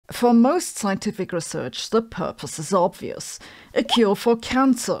For most scientific research, the purpose is obvious. A cure for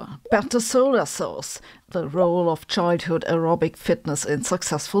cancer, better solar cells, the role of childhood aerobic fitness in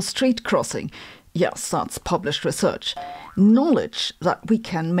successful street crossing. Yes, that's published research. Knowledge that we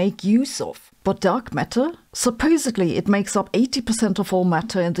can make use of. But dark matter? Supposedly it makes up 80% of all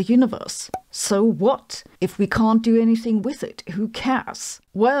matter in the universe. So what? If we can't do anything with it, who cares?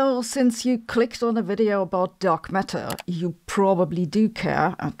 Well, since you clicked on a video about dark matter, you probably do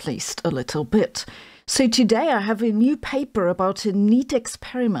care, at least a little bit. So today I have a new paper about a neat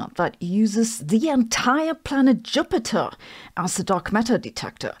experiment that uses the entire planet Jupiter as a dark matter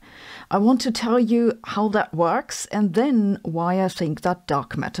detector. I want to tell you how that works and then why I think that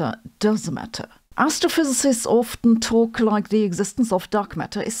dark matter does matter. Astrophysicists often talk like the existence of dark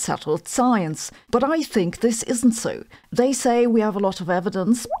matter is settled science, but I think this isn't so. They say we have a lot of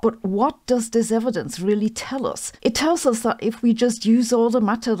evidence, but what does this evidence really tell us? It tells us that if we just use all the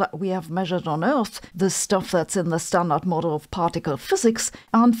matter that we have measured on Earth, the stuff that's in the standard model of particle physics,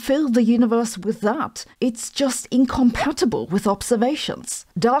 and fill the universe with that, it's just incompatible with observations.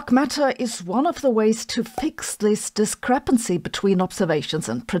 Dark matter is one of the ways to fix this discrepancy between observations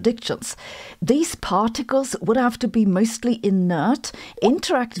and predictions. These particles would have to be mostly inert,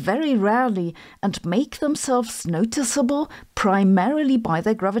 interact very rarely, and make themselves noticeable primarily by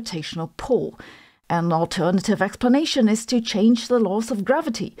their gravitational pull. An alternative explanation is to change the laws of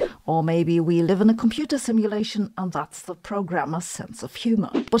gravity, or maybe we live in a computer simulation and that's the programmer's sense of humor.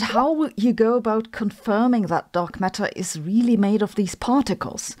 But how will you go about confirming that dark matter is really made of these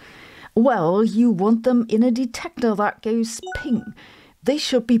particles? Well, you want them in a detector that goes ping. This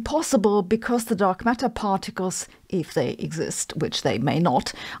should be possible because the dark matter particles, if they exist, which they may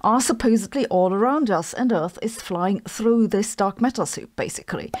not, are supposedly all around us and Earth is flying through this dark matter soup,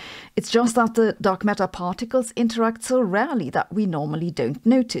 basically. It's just that the dark matter particles interact so rarely that we normally don't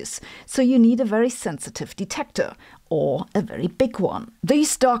notice, so you need a very sensitive detector, or a very big one.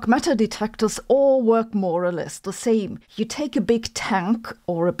 These dark matter detectors all work more or less the same. You take a big tank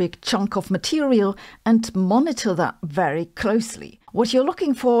or a big chunk of material and monitor that very closely. What you're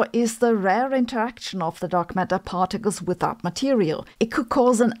looking for is the rare interaction of the dark matter particles with that material. It could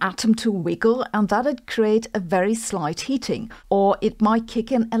cause an atom to wiggle and that'd create a very slight heating. Or it might kick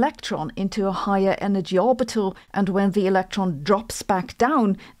an electron into a higher energy orbital, and when the electron drops back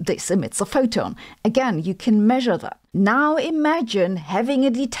down, this emits a photon. Again, you can measure that. Now imagine having a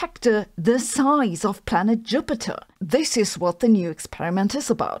detector the size of planet Jupiter. This is what the new experiment is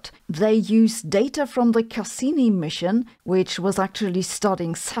about. They use data from the Cassini mission, which was actually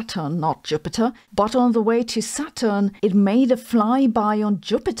studying Saturn, not Jupiter, but on the way to Saturn, it made a flyby on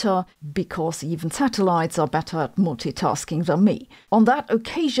Jupiter, because even satellites are better at multitasking than me. On that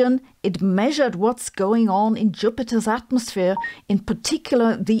occasion, it measured what's going on in Jupiter's atmosphere, in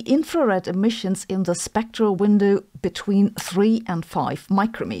particular the infrared emissions in the spectral window between 3 and 5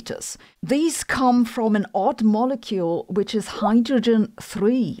 micrometers. These come from an odd molecule which is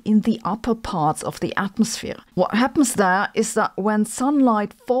hydrogen-3 in the upper parts of the atmosphere. What happens there is that when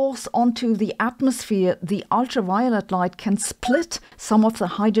sunlight falls onto the atmosphere, the ultraviolet light can split some of the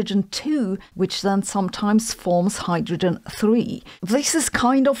hydrogen-2, which then sometimes forms hydrogen-3. This is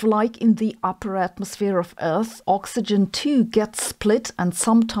kind of like in the upper atmosphere of Earth, oxygen-2 gets split and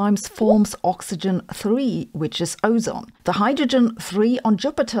sometimes forms oxygen-3, which is ozone. The hydrogen-3 on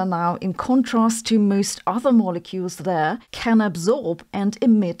Jupiter now, in contrast to most other molecules there, can absorb and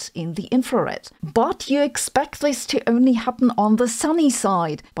emit in the infrared. But you expect this to only happen on the sunny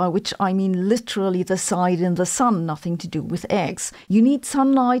side, by which I mean literally the side in the sun, nothing to do with eggs. You need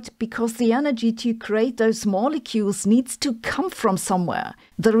sunlight because the energy to create those molecules needs to come from somewhere.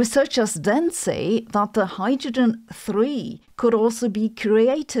 The researchers then say that the hydrogen-3 could also be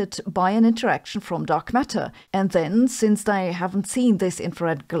created by an interaction from dark matter. And then, since they haven't seen this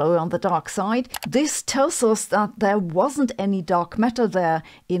infrared glow on the dark side, this tells us that there wasn't any dark matter there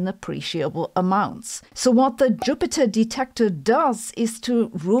in appreciable amounts. So what the Jupiter detector does is to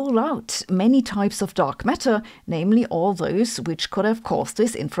rule out many types of dark matter, namely all those which could have caused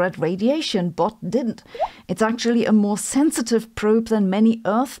this infrared radiation, but didn't. It's actually a more sensitive probe than many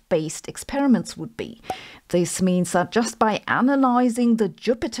Earth-based experiments would be. This means that just by analyzing the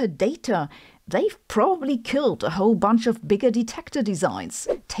Jupiter data, they've probably killed a whole bunch of bigger detector designs.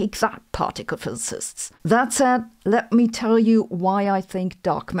 Take that, particle physicists. That said, Let me tell you why I think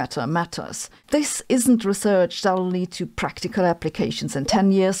dark matter matters. This isn't research that'll lead to practical applications in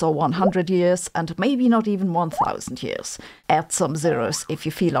 10 years or 100 years, and maybe not even 1,000 years. Add some zeros if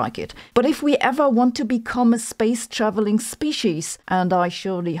you feel like it. But if we ever want to become a space-traveling species, and I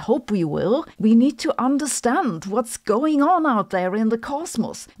surely hope we will, we need to understand what's going on out there in the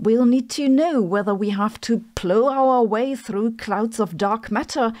cosmos. We'll need to know whether we have to plow our way through clouds of dark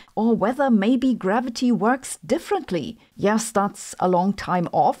matter, or whether maybe gravity works differently. Yes, that's a long time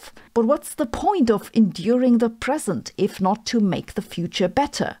off, but what's the point of enduring the present if not to make the future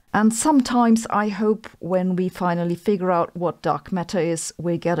better? And sometimes I hope when we finally figure out what dark matter is,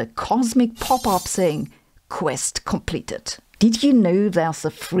 we get a cosmic pop-up saying, "Quest completed." Did you know there's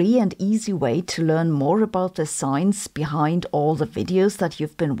a free and easy way to learn more about the science behind all the videos that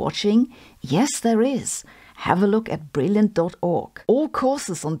you've been watching? Yes, there is. Have a look at brilliant.org. All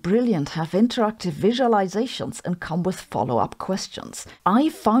courses on Brilliant have interactive visualizations and come with follow-up questions. I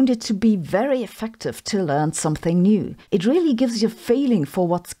found it to be very effective to learn something new. It really gives you a feeling for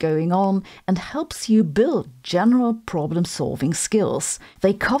what's going on and helps you build general problem-solving skills.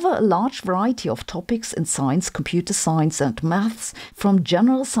 They cover a large variety of topics in science, computer science and maths, from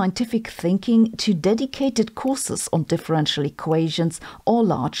general scientific thinking to dedicated courses on differential equations or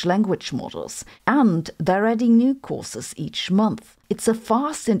large language models. And they're adding new courses each month. It's a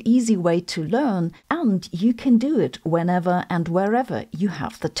fast and easy way to learn, and you can do it whenever and wherever you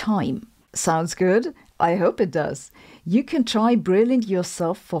have the time. Sounds good? I hope it does. You can try Brilliant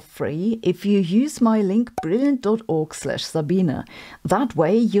yourself for free if you use my link brilliant.org/Sabine. That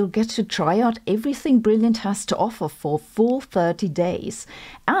way you'll get to try out everything Brilliant has to offer for full 30 days.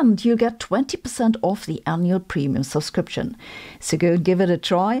 And you'll get 20% off the annual premium subscription. So go and give it a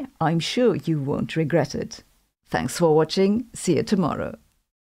try. I'm sure you won't regret it. Thanks for watching. See you tomorrow.